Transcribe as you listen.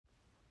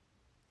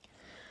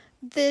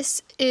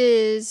This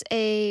is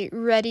a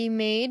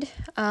ready-made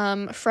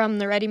from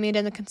the Ready-Made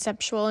and the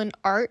Conceptual in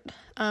Art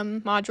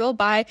module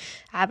by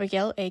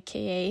Abigail,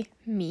 aka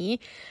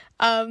me.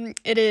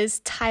 It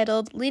is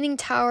titled Leaning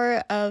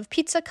Tower of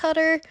Pizza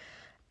Cutter,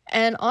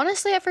 and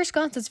honestly, at first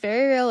glance, it's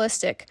very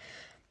realistic.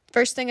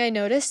 First thing I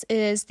noticed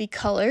is the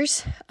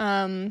colors,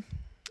 and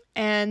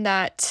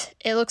that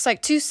it looks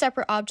like two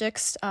separate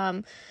objects,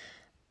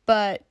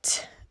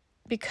 but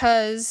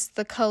because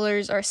the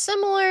colors are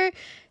similar,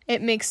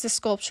 it makes the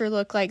sculpture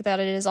look like that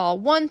it is all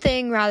one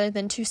thing rather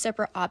than two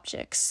separate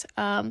objects.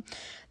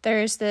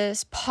 There's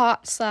this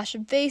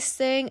pot/vase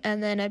thing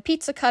and then a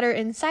pizza cutter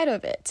inside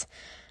of it.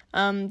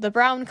 The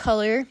brown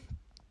color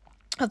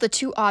of the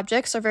two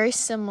objects are very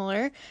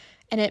similar,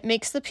 and it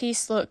makes the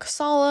piece look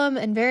solemn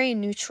and very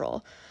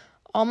neutral,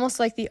 almost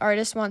like the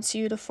artist wants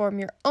you to form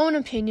your own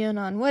opinion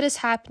on what is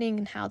happening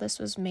and how this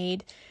was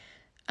made.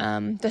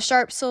 The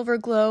sharp silver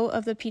glow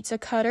of the pizza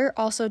cutter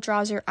also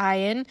draws your eye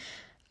in.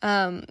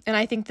 And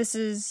I think piece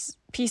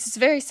is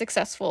very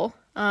successful.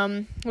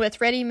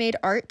 With ready-made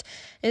art,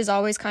 it is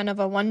always kind of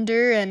a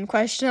wonder and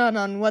question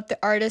on what the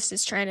artist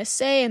is trying to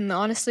say and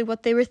honestly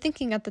what they were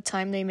thinking at the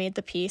time they made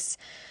the piece.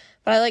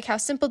 But I like how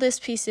simple this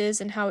piece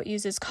is and how it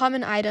uses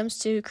common items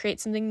to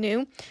create something new.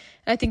 And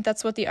I think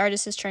that's what the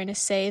artist is trying to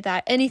say,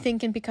 that anything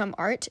can become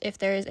art if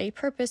there is a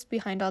purpose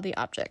behind all the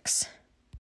objects.